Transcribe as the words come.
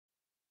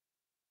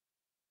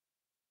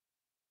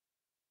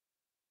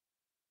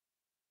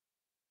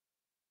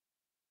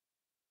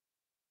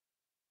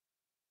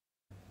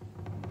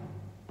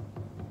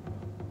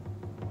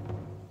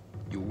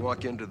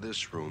walk into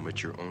this room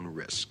at your own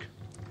risk,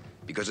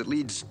 because it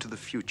leads to the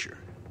future.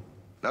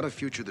 Not a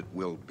future that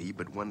will be,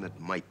 but one that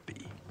might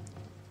be.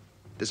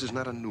 This is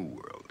not a new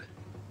world.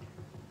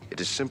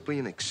 It is simply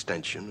an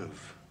extension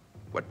of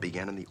what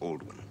began in the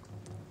old one.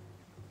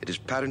 It has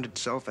patterned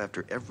itself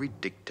after every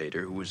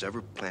dictator who has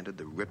ever planted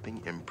the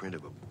ripping imprint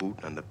of a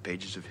boot on the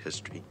pages of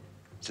history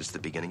since the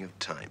beginning of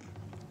time.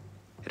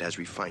 It has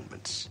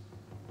refinements,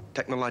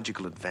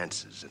 technological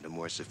advances, and a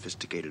more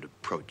sophisticated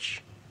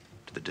approach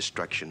to the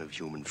destruction of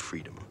human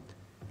freedom.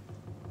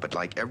 But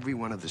like every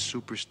one of the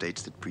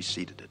superstates that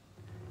preceded it,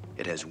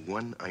 it has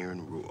one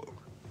iron rule.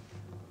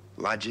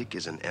 Logic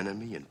is an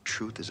enemy and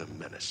truth is a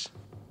menace.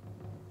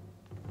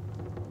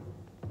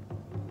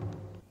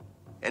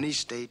 Any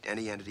state,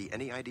 any entity,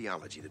 any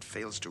ideology that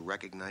fails to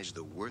recognize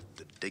the worth,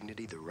 the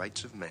dignity, the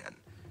rights of man,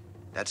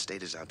 that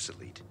state is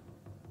obsolete.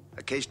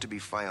 A case to be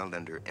filed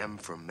under M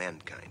for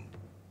Mankind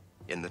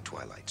in the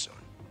Twilight Zone.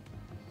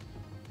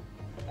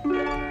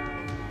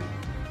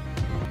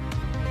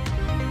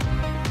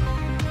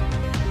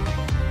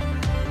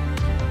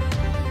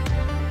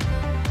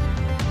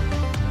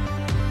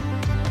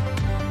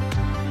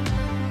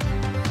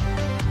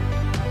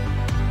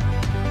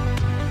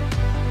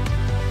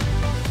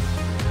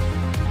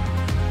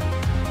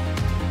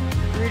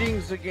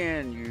 Greetings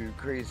again, you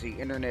crazy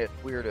internet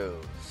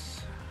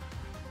weirdos.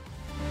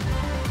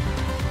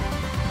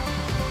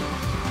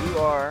 You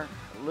are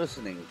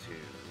listening to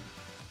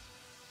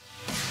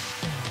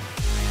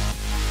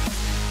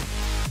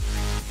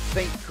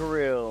St.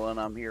 Kirill, and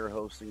I'm here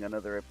hosting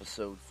another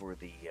episode for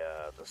the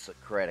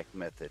Socratic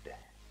Method.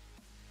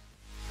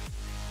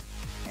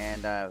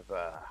 And I've,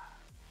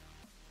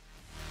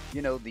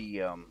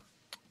 the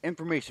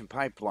information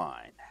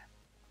pipeline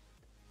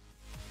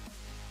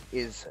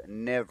is a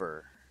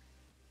never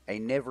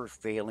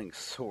failing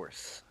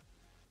source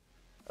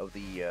of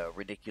the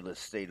ridiculous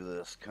state of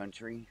this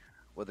country,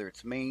 whether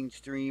it's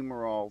mainstream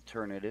or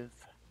alternative.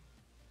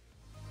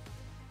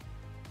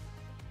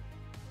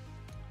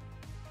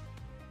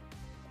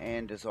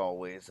 And as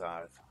always,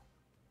 I've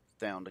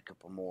found a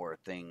couple more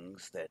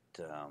things that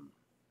are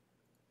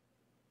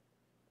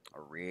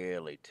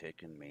really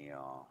ticking me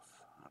off,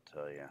 I'll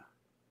tell you.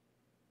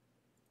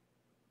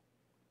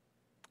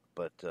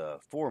 But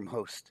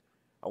foremost,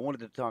 I wanted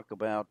to talk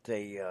about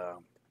a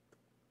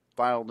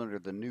filed under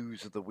the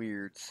News of the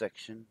Weird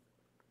section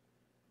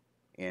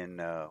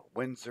in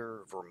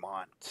Windsor,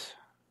 Vermont.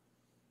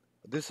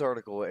 This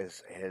article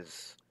has,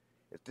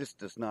 if this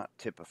does not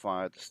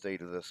typify the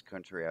state of this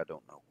country, I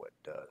don't know what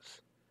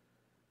does.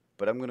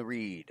 But I'm going to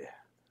read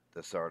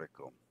this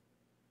article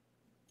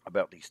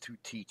about these two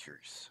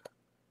teachers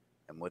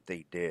and what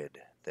they did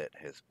that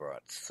has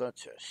brought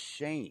such a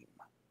shame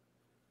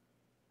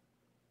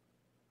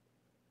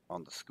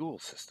on the school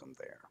system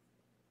there.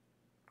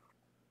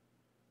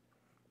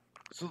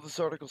 So this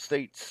article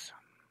states,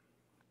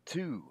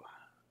 2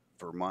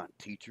 Vermont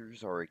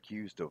teachers are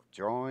accused of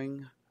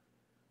drawing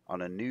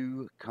on a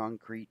new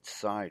concrete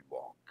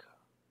sidewalk,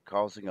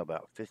 causing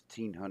about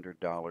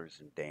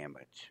 $1,500 in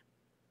damage.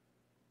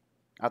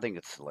 I think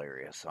it's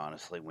hilarious,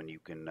 honestly, when you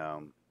can,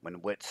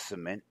 when wet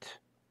cement,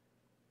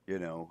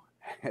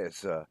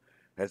 has a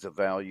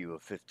value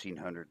of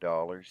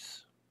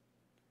 $1,500.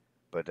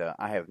 But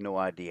I have no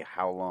idea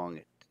how long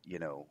it,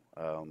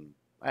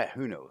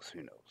 who knows,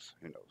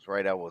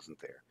 right? I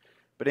wasn't there.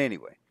 But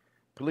anyway,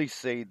 police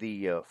say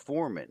the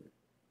foreman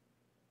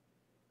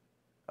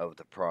of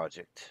the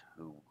project,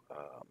 who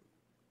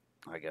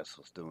I guess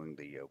was doing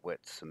the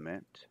wet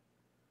cement,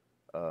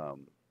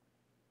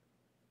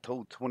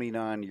 told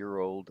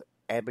 29-year-old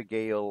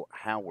Abigail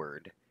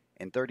Howard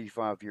and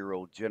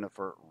 35-year-old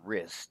Jennifer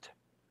Rist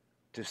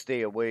to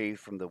stay away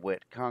from the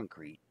wet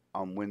concrete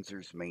on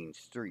Windsor's main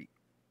street.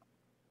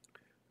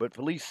 But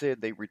police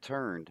said they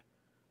returned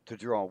to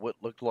draw what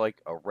looked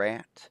like a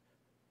rat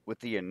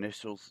with the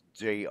initials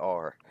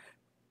JR.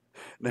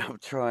 Now I'm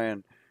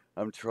trying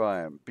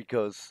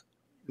because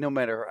no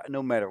matter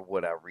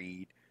what I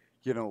read,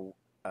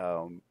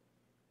 I'm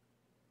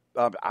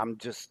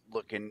just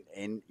looking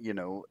and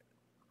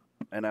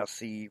and I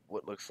see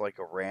what looks like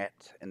a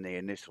rat and the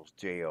initials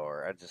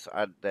JR. It's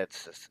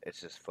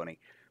just funny.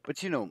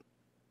 But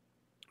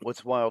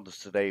what's wild is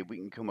today we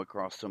can come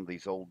across some of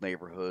these old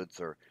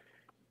neighborhoods or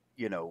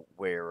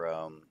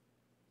where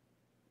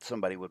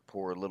somebody would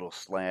pour a little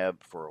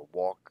slab for a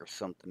walk or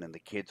something and the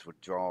kids would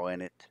draw in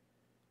it.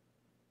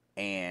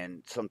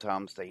 And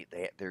sometimes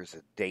there's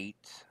a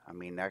date. I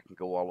mean, I can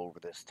go all over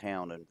this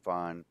town and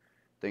find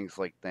things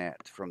like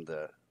that from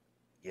the,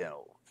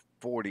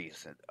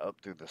 40s and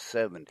up through the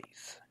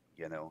 70s,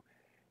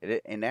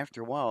 And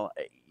after a while,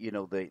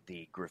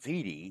 the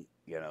graffiti,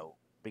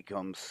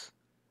 becomes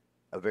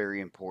a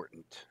very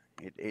important,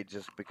 it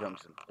just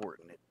becomes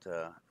important.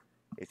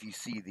 If you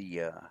see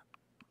the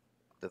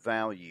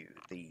value,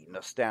 the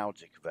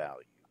nostalgic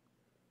value.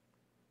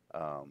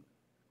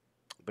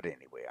 But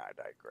anyway, I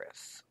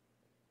digress.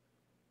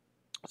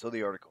 So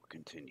the article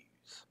continues.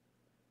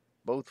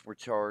 Both were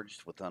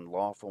charged with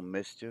unlawful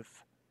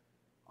mischief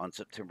on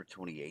September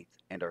 28th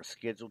and are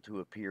scheduled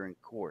to appear in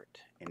court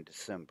in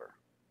December.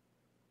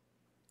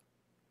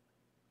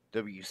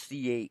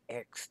 WCAX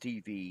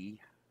TV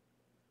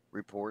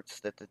reports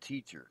that the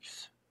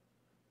teachers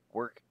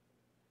work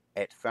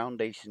at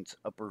Foundation's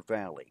Upper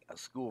Valley, a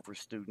school for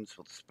students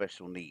with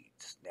special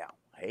needs. Now,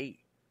 hey,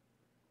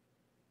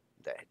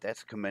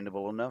 that's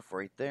commendable enough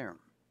right there.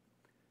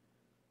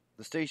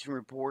 The station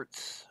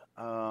reports,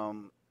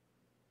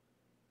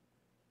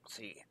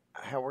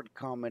 Howard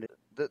commented,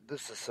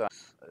 this society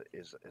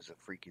is a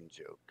freaking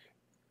joke.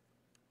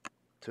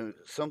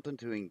 Something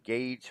to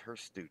engage her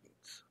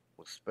students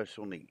with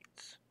special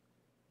needs.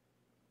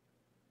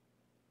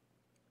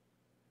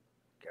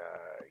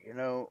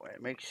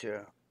 It makes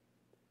you,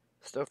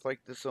 stuff like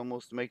this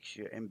almost makes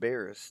you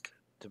embarrassed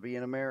to be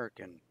an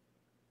American.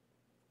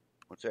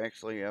 Which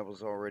actually I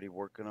was already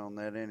working on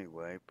that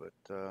anyway, but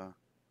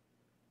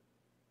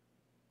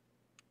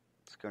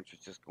this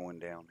country's just going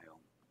downhill.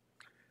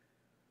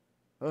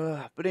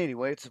 But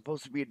anyway, it's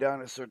supposed to be a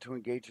dinosaur to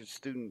engage its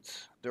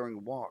students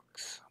during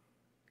walks.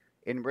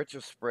 In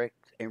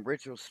retrospect,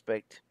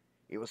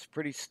 it was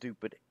pretty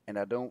stupid, and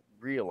I didn't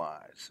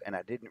realize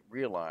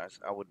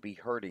I would be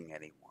hurting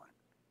anyone.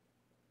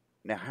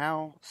 Now,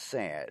 how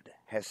sad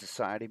has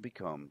society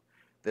become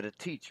that a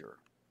teacher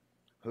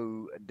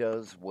who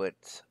does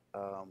what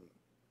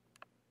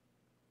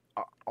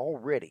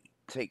already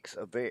takes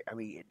a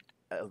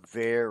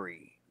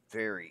very,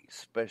 very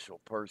special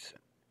person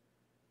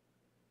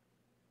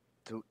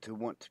to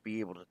want to be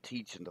able to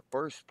teach in the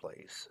first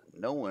place,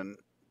 knowing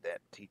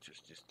that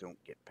teachers just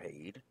don't get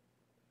paid,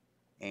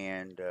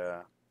 and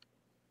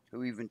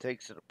who even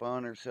takes it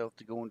upon herself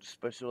to go into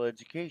special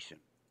education.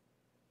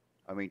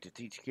 To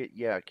teach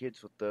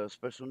kids with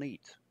special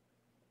needs.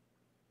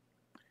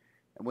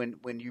 And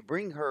when you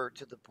bring her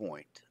to the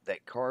point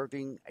that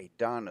carving a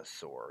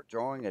dinosaur,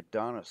 drawing a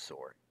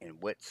dinosaur in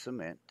wet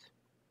cement,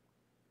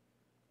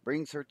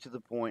 brings her to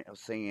the point of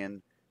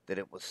saying that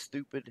it was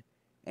stupid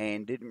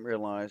and didn't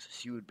realize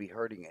she would be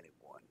hurting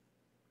anyone,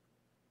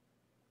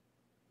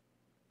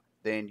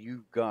 then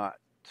you've got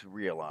to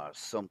realize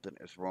something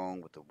is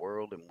wrong with the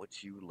world in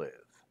which you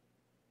live.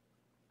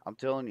 I'm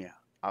telling you,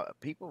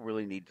 people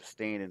really need to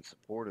stand in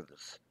support of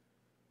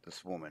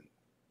this woman.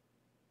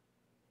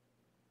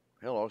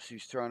 Hell, all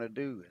she's trying to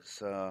do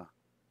is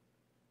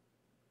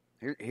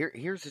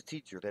here's a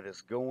teacher that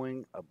is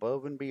going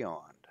above and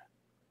beyond.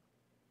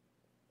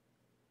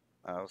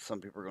 Some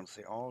people are going to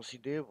say all she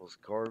did was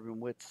carve in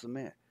wet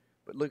cement,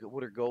 but look at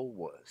what her goal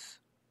was.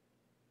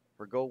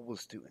 Her goal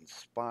was to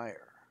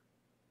inspire,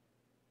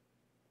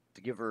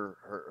 to give her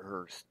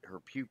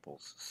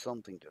pupils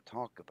something to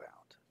talk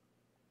about,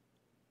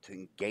 to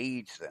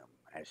engage them,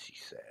 as she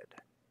said.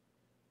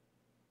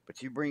 But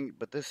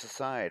this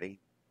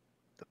society,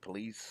 the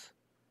police,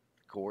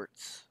 the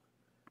courts,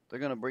 they're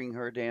going to bring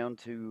her down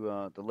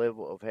to the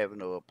level of having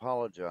to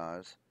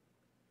apologize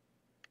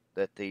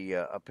that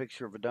a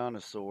picture of a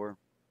dinosaur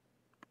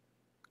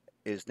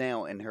is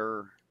now in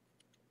her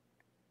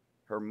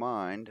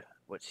mind.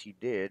 What she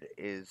did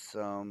is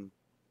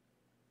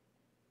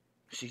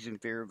she's in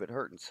fear of it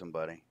hurting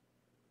somebody.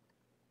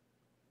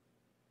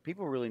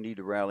 People really need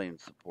to rally in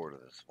support of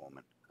this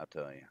woman, I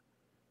tell you.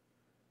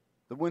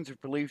 The Windsor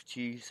police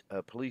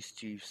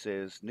chief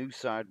says new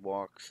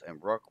sidewalks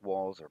and rock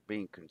walls are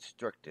being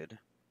constructed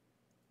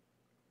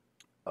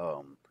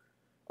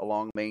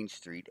along Main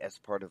Street as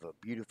part of a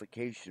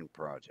beautification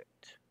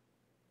project.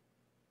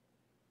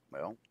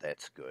 Well,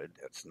 that's good.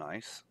 That's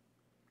nice.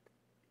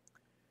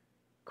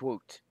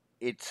 Quote,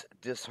 it's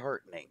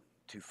disheartening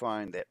to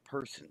find that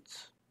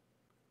persons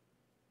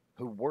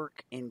who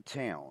work in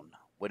town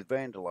would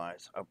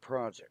vandalize a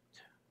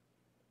project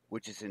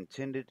which is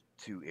intended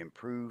to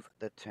improve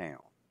the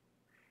town.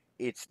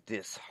 It's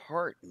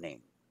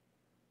disheartening,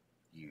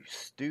 you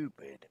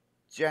stupid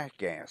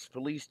jackass.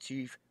 Police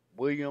Chief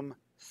William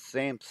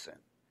Sampson,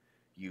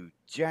 you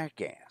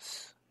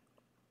jackass.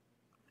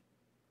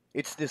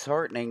 It's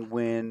disheartening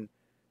when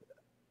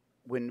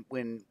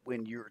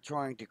you're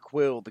trying to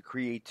quell the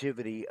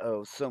creativity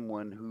of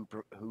someone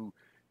who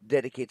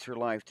dedicates her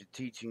life to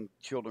teaching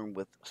children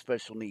with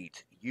special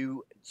needs.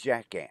 You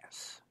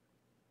jackass.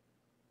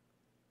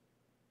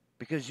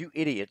 Because you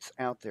idiots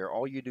out there,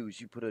 all you do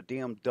is you put a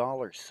damn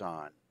dollar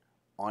sign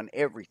on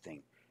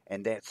everything,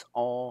 and that's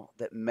all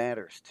that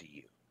matters to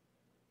you.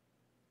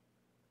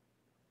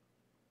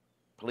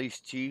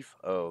 Police Chief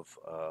of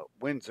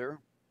Windsor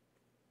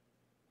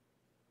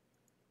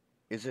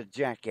is a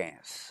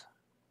jackass.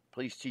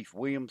 Police Chief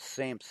William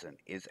Sampson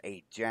is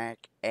a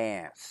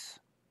jackass.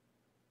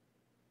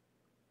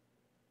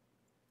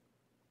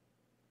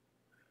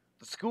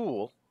 The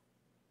school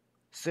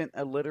sent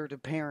a letter to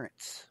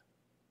parents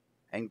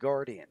and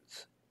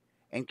guardians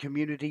and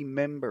community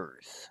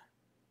members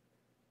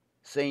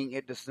saying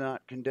it does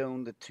not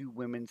condone the two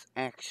women's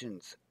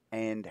actions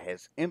and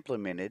has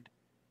implemented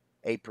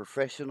a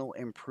professional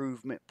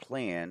improvement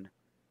plan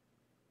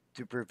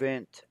to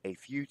prevent a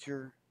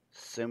future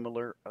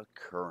similar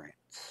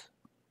occurrence.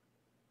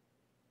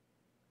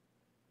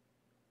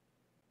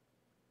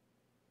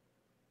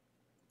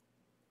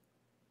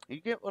 You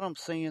get what I'm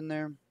saying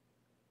there?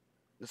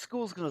 The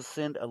school's going to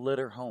send a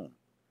letter home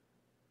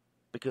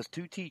because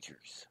 2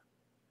 teachers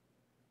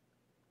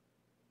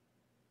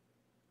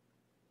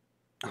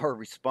are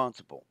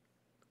responsible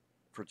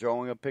for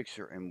drawing a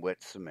picture in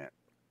wet cement.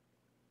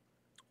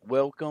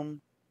 Welcome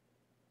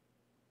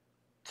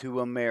to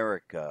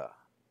America.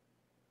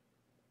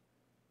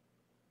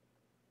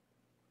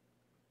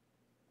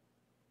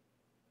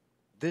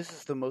 This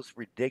is the most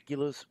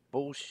ridiculous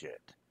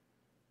bullshit.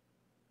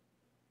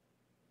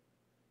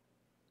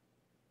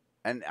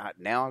 And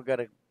now I've got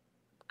to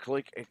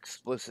click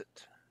explicit,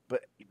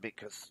 but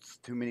because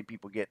too many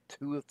people get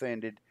too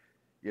offended,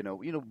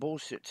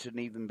 bullshit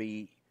shouldn't even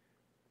be.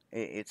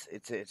 It's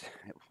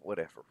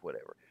whatever.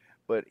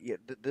 But yeah,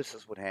 this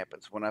is what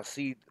happens when I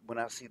see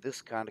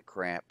this kind of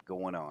crap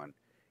going on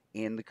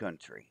in the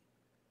country.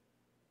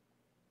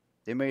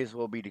 They may as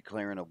well be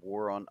declaring a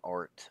war on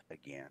art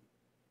again.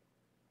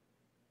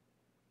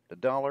 The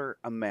dollar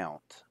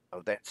amount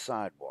of that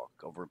sidewalk,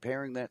 of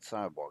repairing that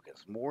sidewalk,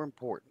 is more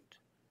important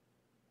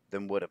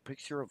than what a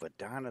picture of a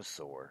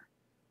dinosaur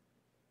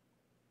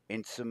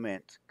in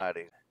cement. Are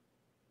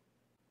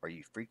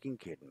you freaking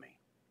kidding me?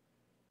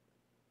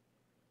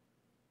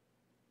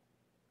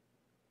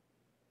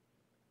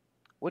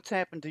 What's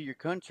happened to your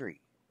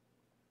country?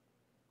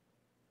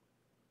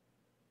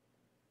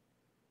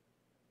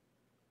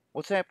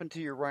 What's happened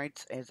to your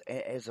rights as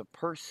a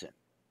person?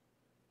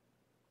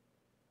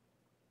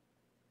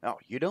 Oh,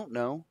 you don't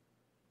know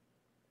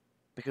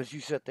because you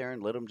sit there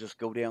and let them just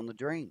go down the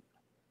drain.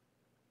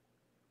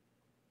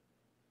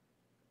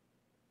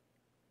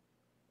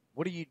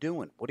 What are you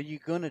doing? What are you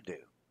going to do?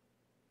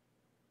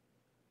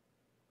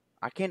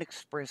 I can't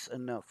express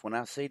enough when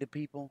I say to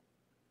people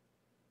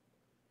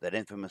that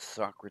infamous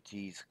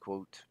Socrates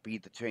quote, "Be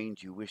the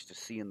change you wish to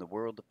see in the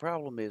world." The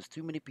problem is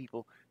too many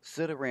people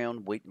sit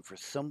around waiting for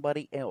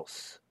somebody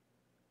else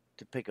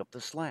to pick up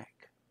the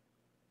slack.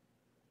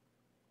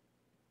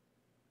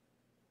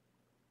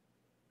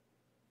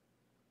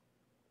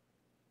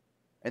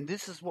 And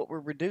this is what we're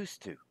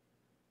reduced to.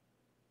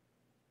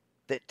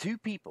 That 2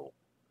 people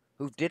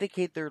who've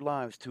dedicated their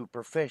lives to a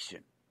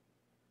profession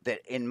that,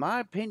 in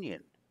my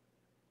opinion,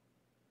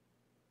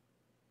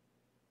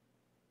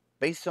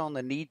 based on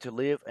the need to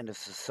live in a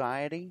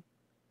society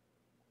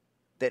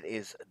that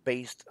is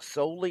based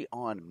solely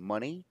on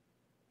money,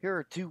 here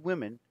are 2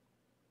 women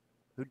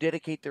who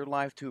dedicate their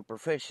life to a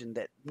profession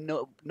that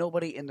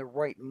nobody in their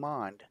right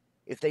mind,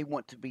 if they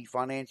want to be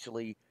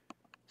financially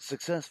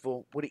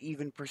successful, would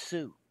even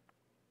pursue.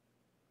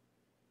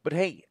 But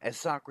hey, as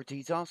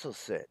Socrates also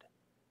said,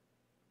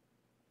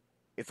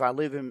 if I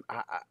live in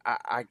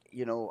I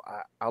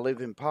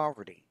live in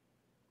poverty,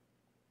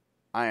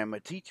 I am a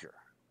teacher.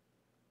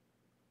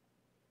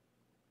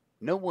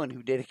 No one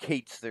who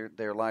dedicates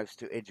their lives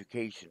to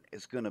education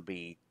is going to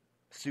be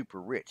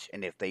super rich.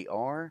 And if they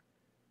are,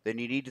 then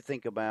you need to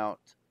think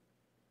about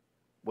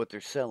what they're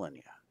selling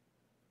you.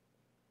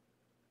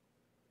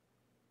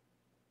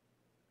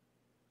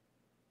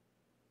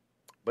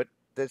 But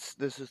this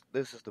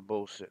is the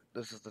bullshit.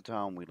 This is the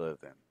time we live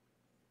in.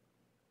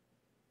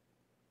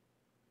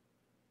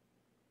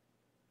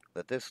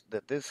 That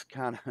this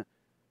kind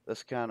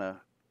of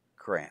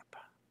crap.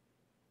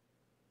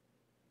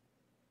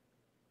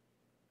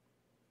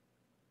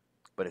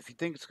 But if you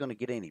think it's going to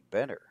get any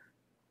better,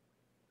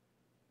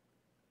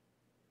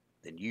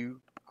 then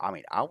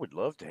I would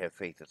love to have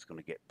faith it's going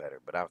to get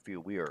better, but I feel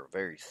we are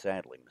very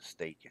sadly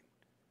mistaken.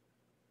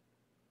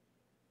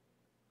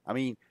 I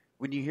mean,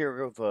 when you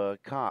hear of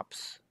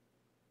cops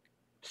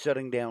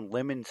shutting down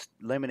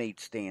lemonade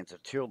stands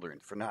of children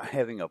for not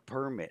having a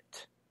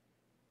permit,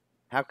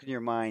 how can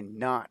your mind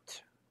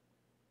not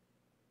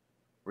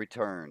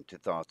return to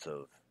thoughts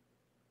of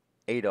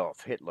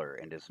Adolf Hitler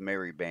and his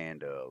merry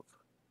band of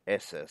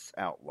SS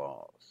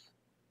outlaws?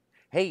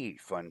 Hey,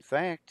 fun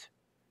fact,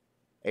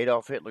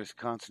 Adolf Hitler's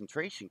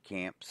concentration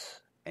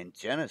camps and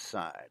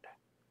genocide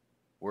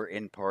were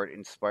in part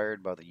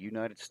inspired by the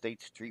United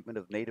States treatment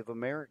of Native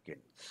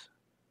Americans.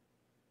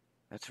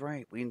 That's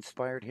right, we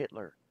inspired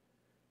Hitler.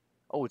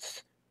 Oh,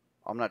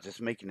 I'm not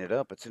just making it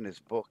up, it's in his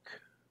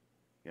book,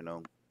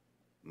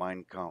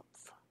 Mein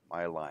Kampf,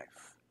 My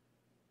Life.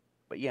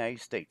 But yeah, he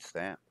states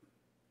that.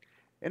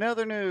 In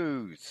other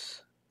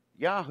news,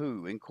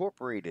 Yahoo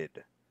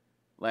Incorporated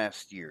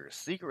last year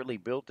secretly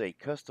built a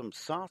custom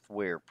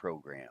software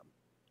program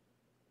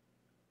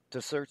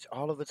to search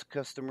all of its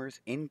customers'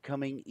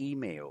 incoming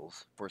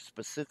emails for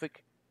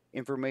specific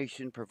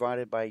information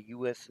provided by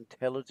U.S.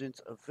 intelligence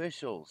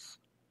officials,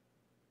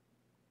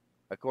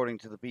 according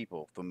to the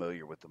people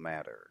familiar with the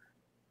matter.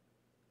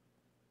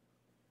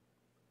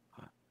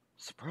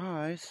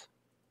 Surprise!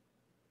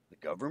 The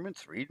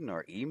government's reading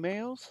our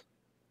emails?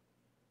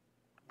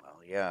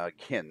 Well, yeah,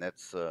 again,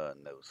 that's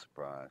no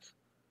surprise.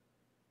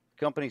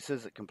 The company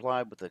says it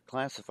complied with a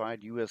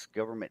classified U.S.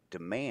 government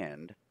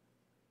demand,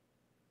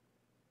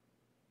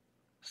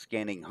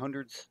 scanning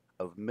hundreds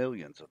of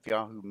millions of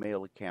Yahoo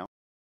Mail accounts